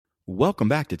Welcome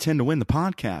back to 10 to Win, the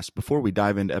podcast. Before we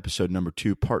dive into episode number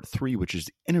 2, part 3, which is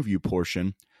the interview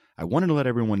portion, I wanted to let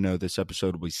everyone know this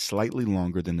episode will be slightly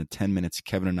longer than the 10 minutes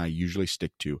Kevin and I usually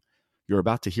stick to. You're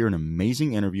about to hear an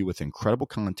amazing interview with incredible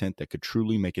content that could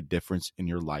truly make a difference in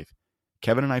your life.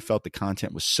 Kevin and I felt the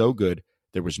content was so good,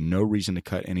 there was no reason to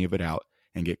cut any of it out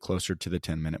and get closer to the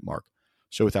 10-minute mark.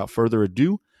 So without further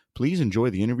ado, please enjoy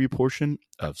the interview portion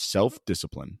of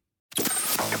Self-Discipline.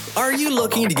 Are you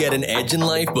looking to get an edge in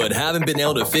life but haven't been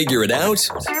able to figure it out?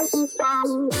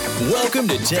 Welcome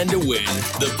to 10 to Win,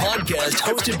 the podcast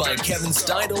hosted by Kevin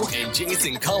Steidel and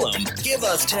Jason Cullum. Give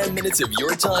us 10 minutes of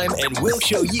your time and we'll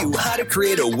show you how to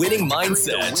create a winning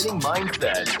mindset.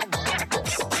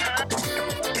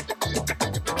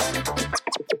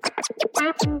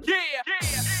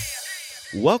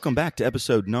 Welcome back to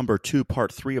episode number 2,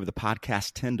 part 3 of the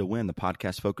podcast 10 to Win, the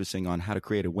podcast focusing on how to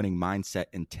create a winning mindset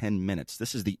in 10 minutes.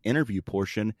 This is the interview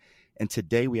portion, and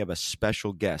today we have a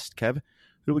special guest. Kev, who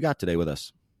do we got today with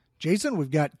us? Jason, we've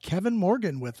got Kevin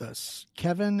Morgan with us.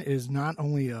 Kevin is not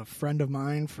only a friend of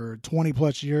mine for 20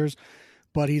 plus years,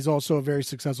 but he's also a very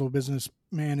successful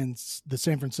businessman in the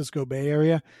San Francisco Bay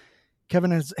Area.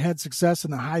 Kevin has had success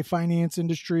in the high finance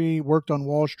industry, worked on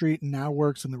Wall Street, and now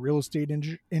works in the real estate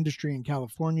industry in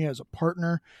California as a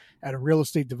partner at a real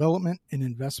estate development and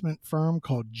investment firm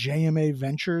called JMA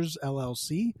Ventures,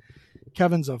 LLC.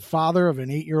 Kevin's a father of an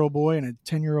 8-year-old boy and a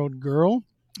 10-year-old girl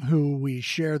who we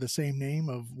share the same name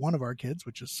of one of our kids,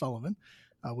 which is Sullivan,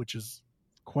 which is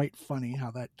quite funny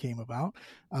how that came about.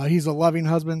 He's a loving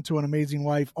husband to an amazing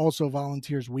wife, also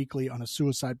volunteers weekly on a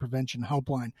suicide prevention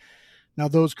helpline. Now,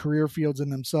 those career fields in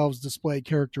themselves display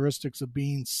characteristics of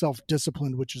being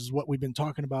self-disciplined, which is what we've been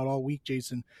talking about all week,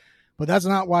 Jason. But that's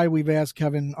not why we've asked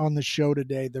Kevin on the show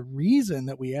today. The reason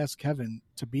that we asked Kevin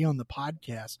to be on the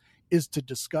podcast is to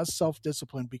discuss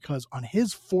self-discipline because on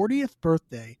his 40th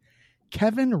birthday,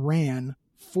 Kevin ran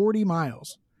 40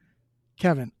 miles.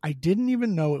 Kevin, I didn't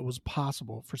even know it was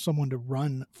possible for someone to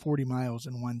run 40 miles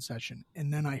in one session.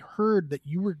 And then I heard that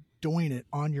you were doing it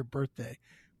on your birthday.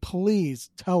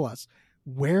 Please tell us,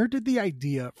 where did the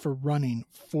idea for running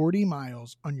 40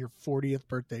 miles on your 40th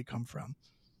birthday come from?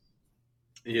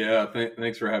 Yeah,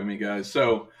 thanks for having me, guys.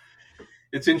 So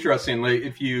it's interesting.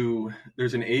 Like,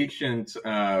 there's an ancient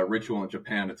ritual in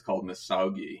Japan. It's called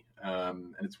misaugi,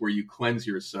 and it's where you cleanse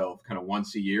yourself kind of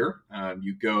once a year.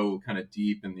 You go kind of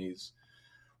deep in these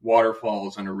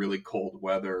waterfalls under really cold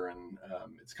weather, and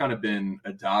it's kind of been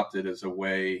adopted as a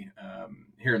way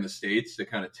here in the States to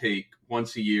kind of take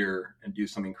once a year and do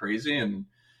something crazy and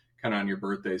kind of on your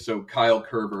birthday. So Kyle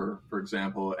Kerber, for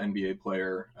example, NBA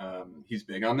player, he's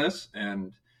big on this,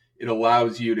 and it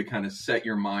allows you to kind of set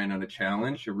your mind on a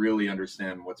challenge to really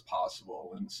understand what's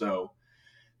possible. And so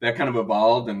that kind of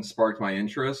evolved and sparked my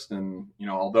interest. And,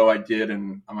 although I did,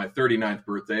 and on my 39th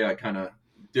birthday, I kind of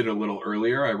did it a little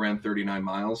earlier. I ran 39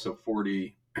 miles, so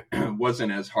 40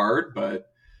 wasn't as hard, but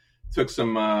took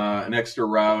some an extra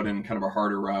route and kind of a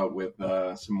harder route with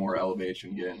some more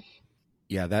elevation gain.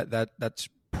 Yeah, that's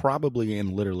probably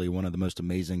and literally one of the most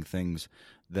amazing things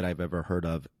that I've ever heard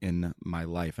of in my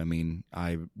life. I mean,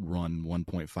 I run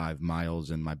 1.5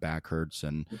 miles and my back hurts,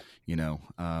 and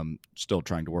still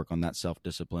trying to work on that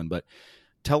self-discipline. But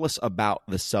tell us about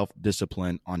the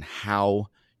self-discipline on how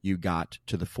you got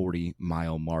to the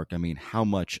 40-mile mark. I mean, how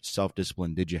much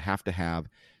self-discipline did you have to have?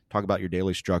 Talk about your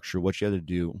daily structure, what you had to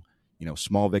do,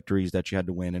 small victories that you had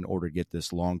to win in order to get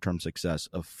this long-term success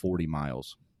of 40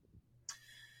 miles.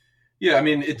 Yeah, I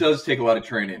mean, it does take a lot of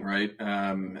training, right?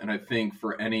 And I think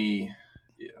for anything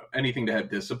to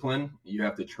have discipline, you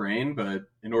have to train. But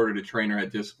in order to train or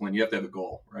have discipline, you have to have a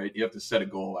goal, right? You have to set a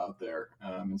goal out there.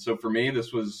 And so for me,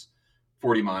 this was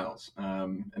 40 miles.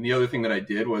 And the other thing that I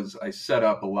did was I set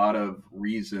up a lot of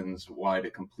reasons why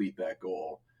to complete that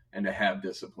goal and to have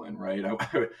discipline, right?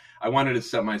 I wanted to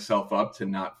set myself up to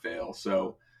not fail.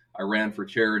 So I ran for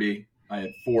charity. I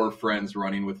had 4 friends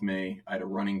running with me. I had a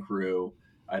running crew.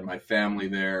 I had my family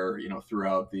there,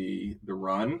 throughout the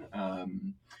run.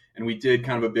 And we did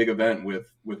kind of a big event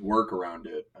with work around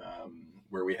it,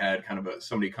 where we had kind of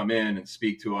somebody come in and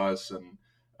speak to us. And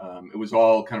it was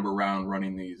all kind of around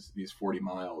running these 40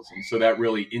 miles. And so that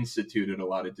really instituted a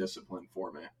lot of discipline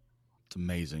for me. It's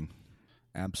amazing.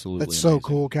 Absolutely. That's amazing. so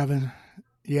cool, Kevin.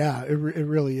 Yeah, it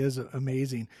really is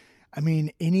amazing. I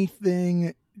mean,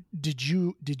 did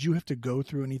you have to go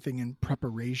through anything in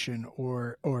preparation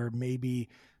or maybe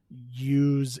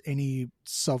use any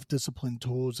self-discipline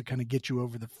tools to kind of get you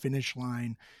over the finish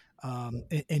line? And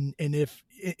if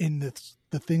in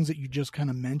the things that you just kind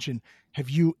of mentioned, have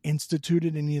you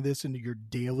instituted any of this into your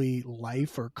daily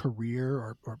life or career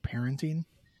or parenting?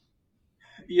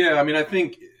 Yeah, I mean, I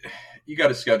think you got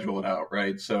to schedule it out,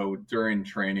 right? So during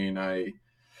training, I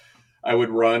would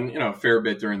run, a fair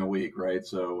bit during the week, right?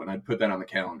 So, and I'd put that on the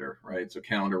calendar, right? So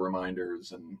calendar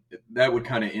reminders, and that would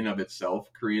kind of in of itself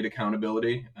create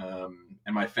accountability.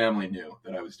 And my family knew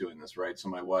that I was doing this, right? So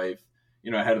my wife,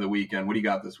 ahead of the weekend, what do you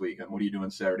got this weekend? What are you doing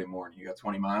Saturday morning? You got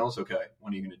 20 miles? Okay.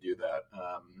 When are you going to do that?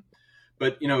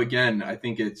 But, again, I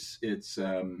think it's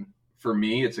for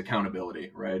me, it's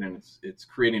accountability, right? And it's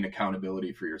creating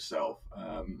accountability for yourself.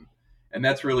 And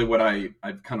that's really what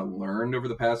I've kind of learned over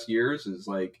the past years is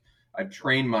like, I've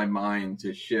trained my mind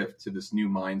to shift to this new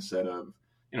mindset of,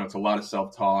 it's a lot of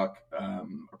self-talk,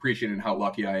 appreciating how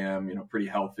lucky I am, pretty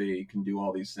healthy, can do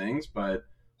all these things, but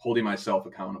holding myself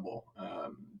accountable.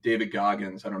 David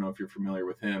Goggins, I don't know if you're familiar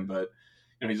with him, but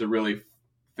he's a really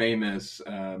famous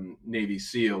Navy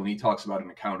SEAL, and he talks about an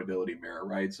accountability mirror,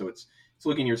 right? So it's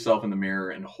looking yourself in the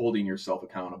mirror and holding yourself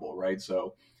accountable, right?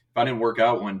 So if I didn't work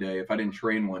out one day, if I didn't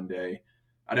train one day,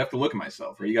 I'd have to look at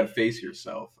myself, right? You got to face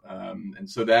yourself. And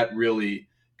so that really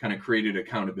kind of created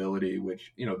accountability,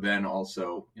 which, then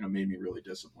also, made me really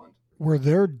disciplined. Were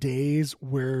there days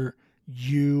where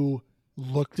you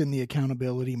looked in the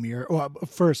accountability mirror? Well,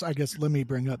 first, I guess, let me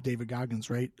bring up David Goggins,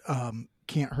 right?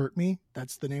 Can't Hurt Me.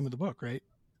 That's the name of the book, right?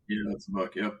 Yeah, that's the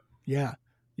book. Yep. Yeah.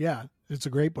 Yeah. It's a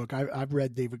great book. I've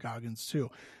read David Goggins too.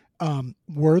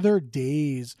 Were there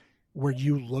days where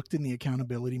you looked in the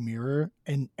accountability mirror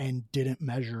and didn't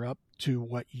measure up to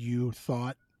what you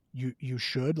thought you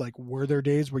should? Like, were there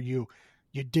days where you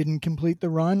didn't complete the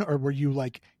run, or were you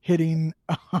like hitting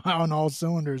on all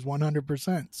cylinders,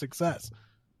 100% success?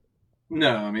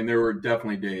 No, I mean, there were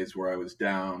definitely days where I was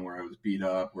down, where I was beat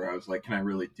up, where I was like, can I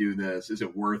really do this? Is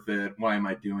it worth it? Why am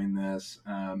I doing this?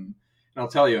 And I'll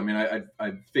tell you, I mean,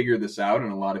 I've figured this out,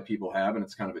 and a lot of people have, and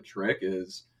it's kind of a trick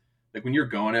is like when you're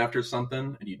going after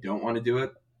something and you don't want to do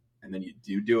it, and then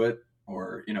you do it,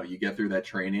 or, you get through that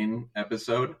training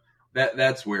episode,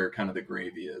 that's where kind of the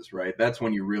gravy is, right? That's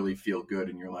when you really feel good.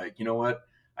 And you're like, you know what?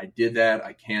 I did that.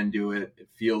 I can do it. It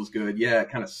feels good. Yeah, it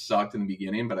kind of sucked in the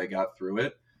beginning, but I got through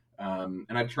it.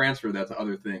 And I've transferred that to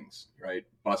other things, right?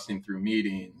 Busting through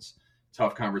meetings,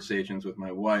 tough conversations with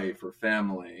my wife or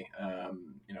family,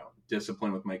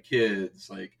 discipline with my kids.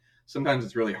 Like sometimes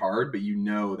it's really hard, but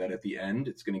that at the end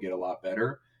it's going to get a lot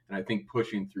better. And I think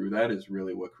pushing through that is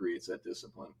really what creates that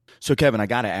discipline. So Kevin, I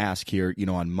got to ask here,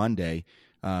 on Monday,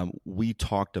 we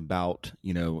talked about,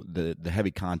 the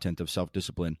heavy content of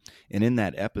self-discipline. And in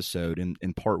that episode,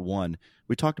 in part 1,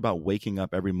 we talked about waking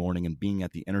up every morning and being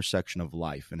at the intersection of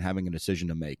life and having a decision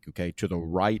to make. Okay. To the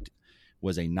right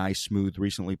was a nice, smooth,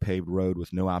 recently paved road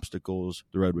with no obstacles.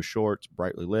 The road was short,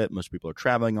 brightly lit. Most people are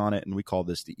traveling on it. And we call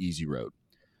this the easy road.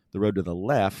 The road to the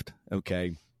left,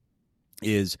 okay,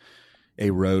 is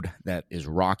a road that is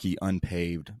rocky,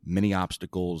 unpaved, many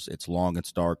obstacles. It's long,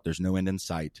 it's dark. There's no end in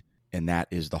sight. And that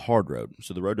is the hard road.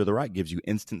 So the road to the right gives you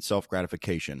instant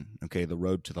self-gratification. Okay, the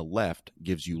road to the left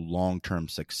gives you long-term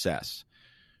success.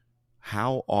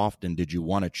 How often did you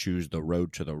want to choose the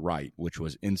road to the right, which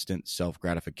was instant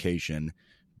self-gratification,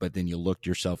 but then you looked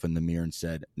yourself in the mirror and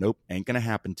said, nope, ain't going to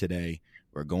happen today.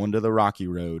 We're going to the rocky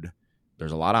road.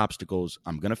 There's a lot of obstacles.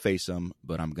 I'm going to face them,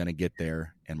 but I'm going to get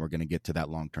there, and we're going to get to that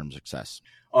long-term success.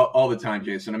 All the time,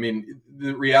 Jason. I mean,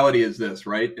 the reality is this,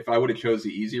 right? If I would have chose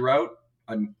the easy route,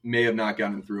 I may have not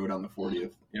gotten through it on the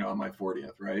 40th, on my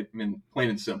 40th, right? I mean, plain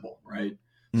and simple, right?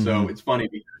 Mm-hmm. So it's funny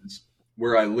because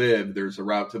where I live, there's a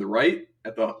route to the right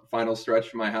at the final stretch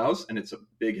of my house, and it's a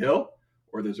big hill,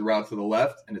 or there's a route to the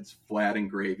left, and it's flat and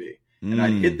gravy. And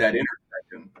I'd hit that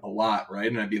intersection a lot, right?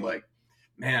 And I'd be like,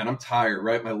 man, I'm tired,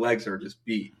 right? My legs are just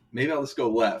beat. Maybe I'll just go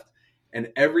left. And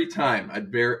every time I'd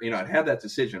have that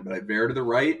decision, but I'd veer to the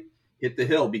right, hit the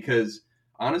hill, because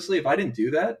honestly, if I didn't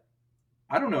do that,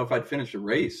 I don't know if I'd finish a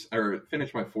race or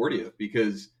finish my 40th,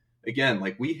 because again,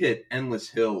 like we hit endless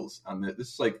hills on this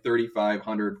is like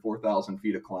 3,500, 4,000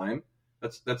 feet of climb.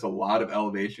 That's a lot of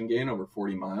elevation gain over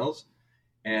 40 miles.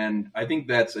 And I think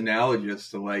that's analogous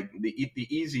to like the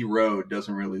easy road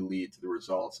doesn't really lead to the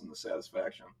results and the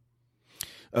satisfaction.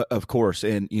 Of course.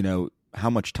 And, how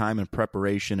much time and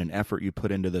preparation and effort you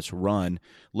put into this run.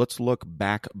 Let's look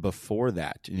back before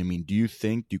that. I mean, do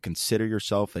you consider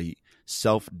yourself a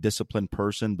self-disciplined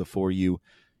person before you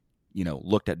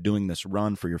looked at doing this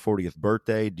run for your 40th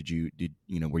birthday?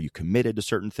 Were you committed to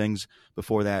certain things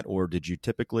before that, or did you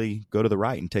typically go to the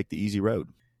right and take the easy road?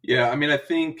 Yeah. I mean, I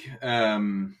think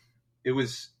it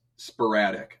was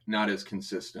sporadic, not as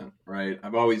consistent, right?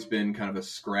 I've always been kind of a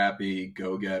scrappy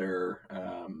go-getter,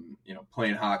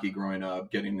 playing hockey growing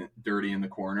up, getting dirty in the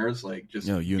corners, like just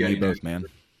you and me both, man.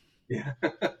 Yeah.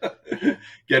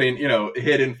 Getting,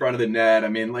 hit in front of the net. I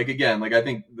mean, like, again, like, I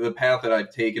think the path that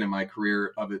I've taken in my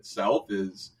career of itself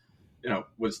is,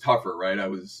 was tougher, right? I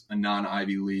was a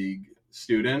non-Ivy League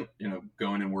student,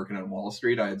 going and working on Wall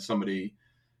Street. I had somebody,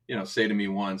 say to me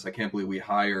once, I can't believe we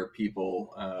hire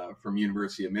people from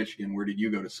University of Michigan. Where did you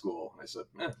go to school? And I said,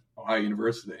 Ohio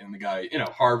University. And the guy,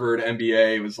 Harvard,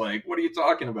 MBA, was like, what are you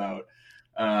talking about?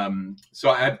 So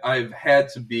I've had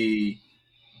to be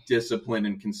disciplined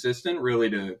and consistent really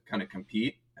to kind of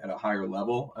compete at a higher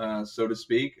level, so to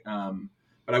speak.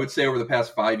 But I would say over the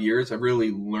past 5 years, I've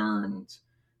really learned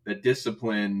that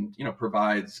discipline,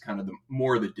 provides kind of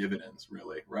more of the dividends,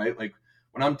 really, right? Like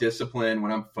when I'm disciplined,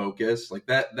 when I'm focused, like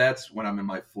that's when I'm in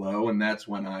my flow. And that's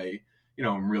when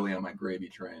I'm really on my gravy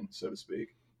train, so to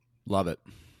speak. Love it.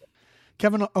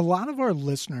 Kevin, a lot of our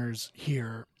listeners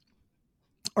here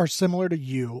are similar to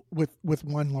you with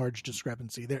one large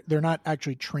discrepancy. They're not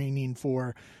actually training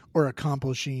for or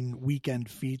accomplishing weekend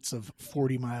feats of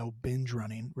 40-mile binge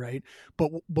running, right?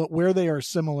 But where they are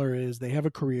similar is they have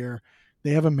a career,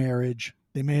 they have a marriage,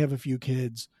 they may have a few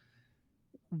kids.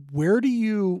 Where do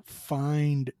you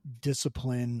find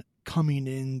discipline coming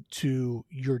into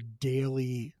your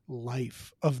daily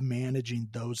life of managing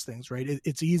those things, right?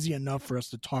 It's easy enough for us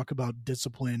to talk about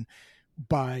discipline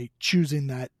by choosing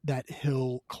that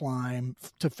hill climb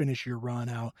to finish your run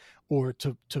out, or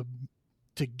to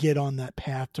get on that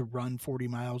path to run 40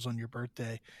 miles on your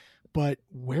birthday. But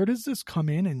where does this come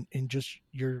in just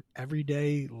your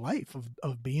everyday life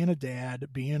of being a dad,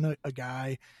 being a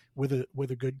guy with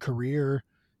a good career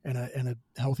and a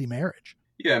healthy marriage?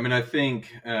 Yeah, I mean, I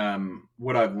think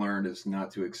what I've learned is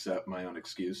not to accept my own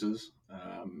excuses.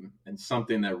 And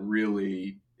something that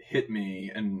really hit me,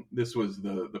 and this was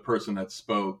the person that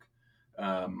spoke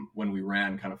when we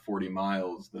ran kind of 40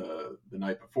 miles the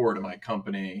night before to my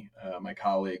company, my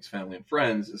colleagues, family, and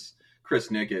friends, is Chris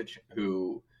Nikic,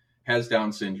 who has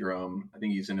Down syndrome. I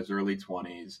think he's in his early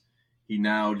 20s. He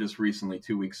now just recently,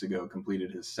 2 weeks ago,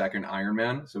 completed his second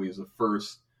Ironman. So he was the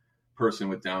first person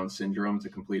with Down syndrome to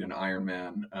complete an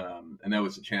Ironman. And that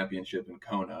was a championship in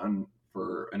Kona. And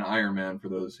for an Ironman, for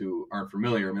those who aren't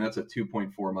familiar, I mean, that's a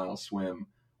 2.4 mile swim,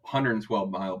 112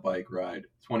 mile bike ride,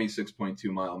 26.2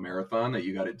 mile marathon that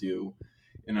you got to do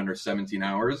in under 17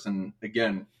 hours. And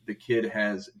again, the kid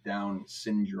has Down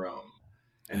syndrome.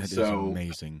 And that so is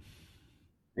amazing.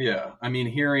 Yeah. I mean,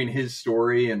 hearing his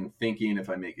story and thinking if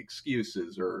I make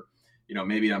excuses or,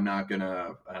 maybe I'm not going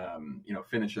to,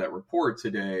 finish that report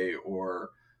today, or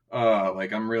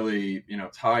like I'm really,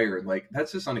 tired, like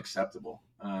that's just unacceptable.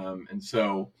 And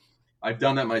so I've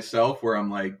done that myself where I'm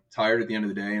like tired at the end of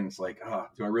the day and it's like,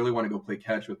 do I really want to go play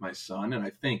catch with my son? And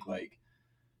I think like,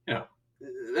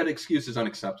 that excuse is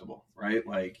unacceptable, right?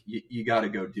 Like you got to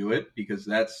go do it because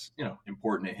that's,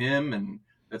 important to him. And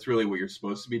that's really what you're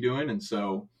supposed to be doing. And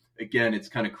so again, it's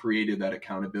kind of created that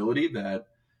accountability that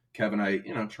Kevin, I,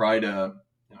 try to,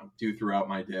 do throughout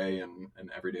my day and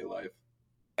everyday life.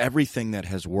 Everything that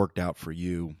has worked out for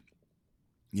you,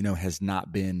 has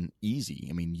not been easy.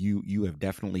 I mean, you have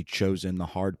definitely chosen the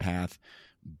hard path,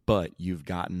 but you've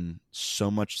gotten so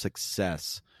much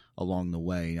success along the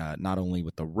way, not only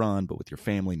with the run, but with your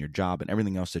family and your job and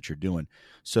everything else that you're doing.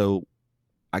 So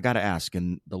I got to ask,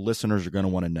 and the listeners are going to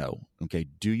want to know, okay,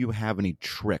 do you have any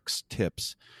tricks,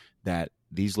 tips that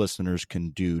these listeners can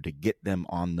do to get them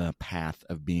on the path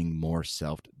of being more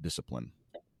self-disciplined?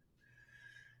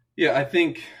 Yeah, I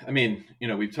think,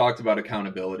 we've talked about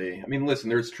accountability. I mean, listen,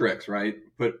 there's tricks, right?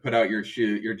 Put out your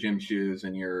gym shoes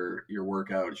and your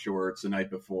workout shorts the night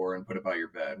before and put it by your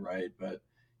bed, right? But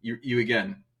you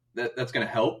again, that's going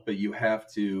to help, but you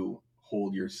have to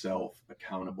hold yourself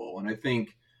accountable. And I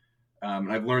think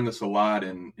I've learned this a lot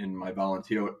in my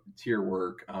volunteer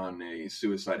work on a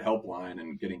suicide helpline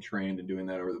and getting trained and doing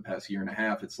that over the past year and a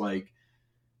half. It's like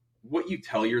what you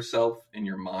tell yourself in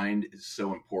your mind is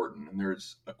so important. And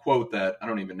there's a quote that I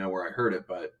don't even know where I heard it,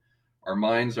 but our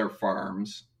minds are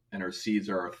farms and our seeds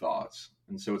are our thoughts.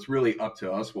 And so it's really up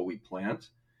to us what we plant.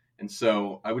 And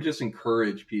so I would just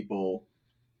encourage people,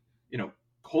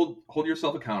 hold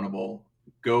yourself accountable,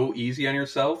 go easy on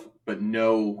yourself, but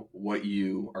know what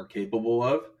you are capable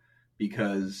of.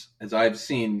 Because as I've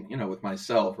seen, with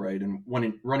myself, right, and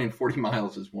running 40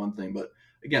 miles is one thing, but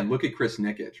again, look at Chris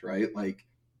Nikic, right? Like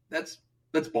that's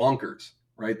bonkers,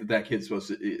 right? That kid's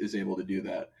is able to do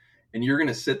that. And you're going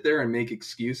to sit there and make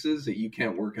excuses that you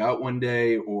can't work out one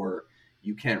day, or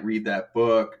you can't read that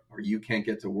book, or you can't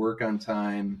get to work on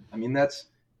time. I mean, that's,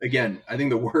 again, I think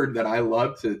the word that I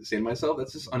love to say to myself,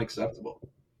 that's just unacceptable.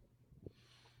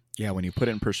 Yeah, when you put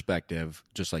it in perspective,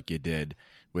 just like you did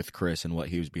with Chris and what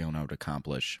he was being able to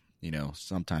accomplish,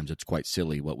 sometimes it's quite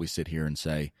silly what we sit here and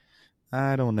say,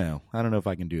 I don't know if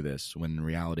I can do this, when in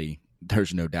reality,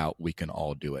 there's no doubt we can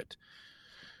all do it.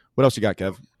 What else you got,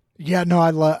 Kev? Yeah, no, I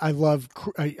love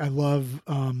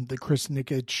the Chris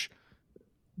Nikic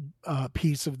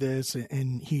piece of this,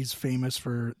 and he's famous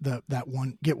for that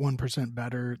one get 1%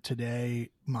 better today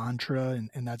mantra,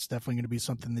 and that's definitely going to be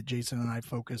something that Jason and I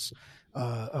focus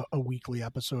a weekly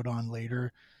episode on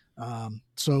later.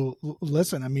 So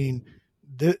listen, I mean,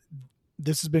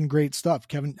 this has been great stuff,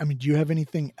 Kevin. I mean, do you have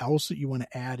anything else that you want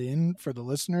to add in for the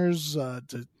listeners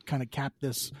to kind of cap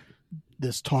this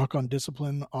talk on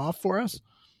discipline off for us?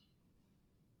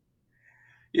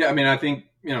 Yeah, I mean, I think,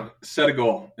 set a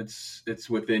goal. It's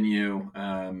within you.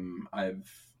 I've,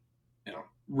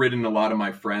 ridden a lot of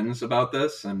my friends about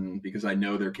this, and because I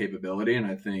know their capability, and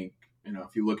I think,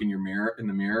 if you look in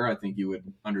the mirror, I think you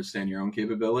would understand your own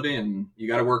capability, and you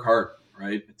got to work hard,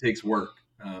 right? It takes work,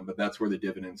 but that's where the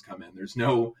dividends come in. There's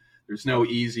no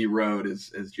easy road,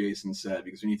 as Jason said,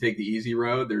 because when you take the easy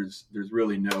road, there's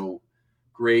really no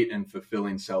great and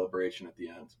fulfilling celebration at the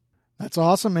end. That's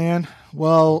awesome, man.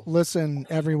 Well, listen,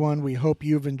 everyone, we hope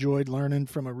you've enjoyed learning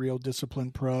from a real discipline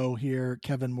pro here,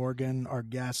 Kevin Morgan, our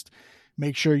guest.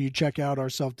 Make sure you check out our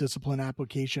self-discipline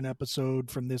application episode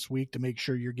from this week to make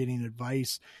sure you're getting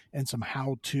advice and some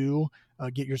how-to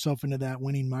get yourself into that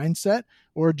winning mindset,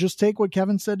 or just take what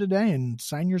Kevin said today and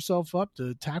sign yourself up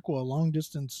to tackle a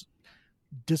long-distance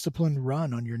disciplined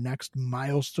run on your next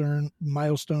milestone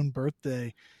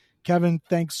birthday. Kevin,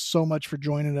 thanks so much for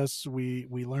joining us. We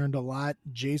learned a lot.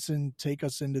 Jason, take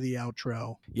us into the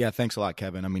outro. Yeah, thanks a lot,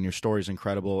 Kevin. I mean, your story is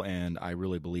incredible, and I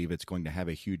really believe it's going to have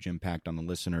a huge impact on the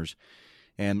listeners.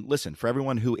 And listen, for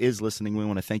everyone who is listening, we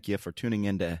want to thank you for tuning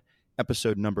into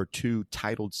episode number 2,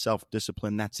 titled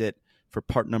Self-Discipline. That's it for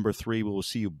part number 3. We will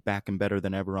see you back and better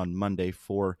than ever on Monday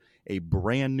for a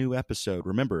brand new episode.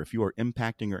 Remember, if you are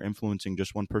impacting or influencing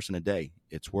just one person a day,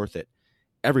 it's worth it.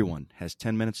 Everyone has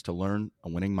 10 minutes to learn a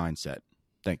winning mindset.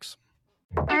 Thanks.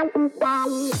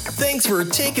 Thanks for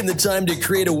taking the time to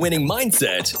create a winning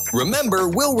mindset. Remember,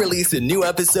 we'll release a new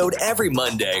episode every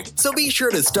Monday, so be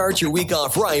sure to start your week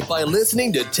off right by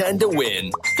listening to 10 to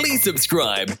Win. Please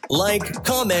subscribe, like,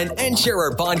 comment, and share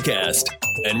our podcast.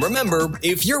 And remember,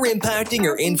 if you're impacting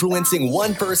or influencing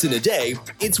one person a day,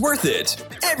 it's worth it.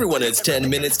 Everyone has 10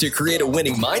 minutes to create a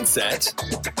winning mindset.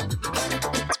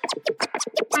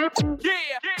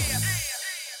 Yeah.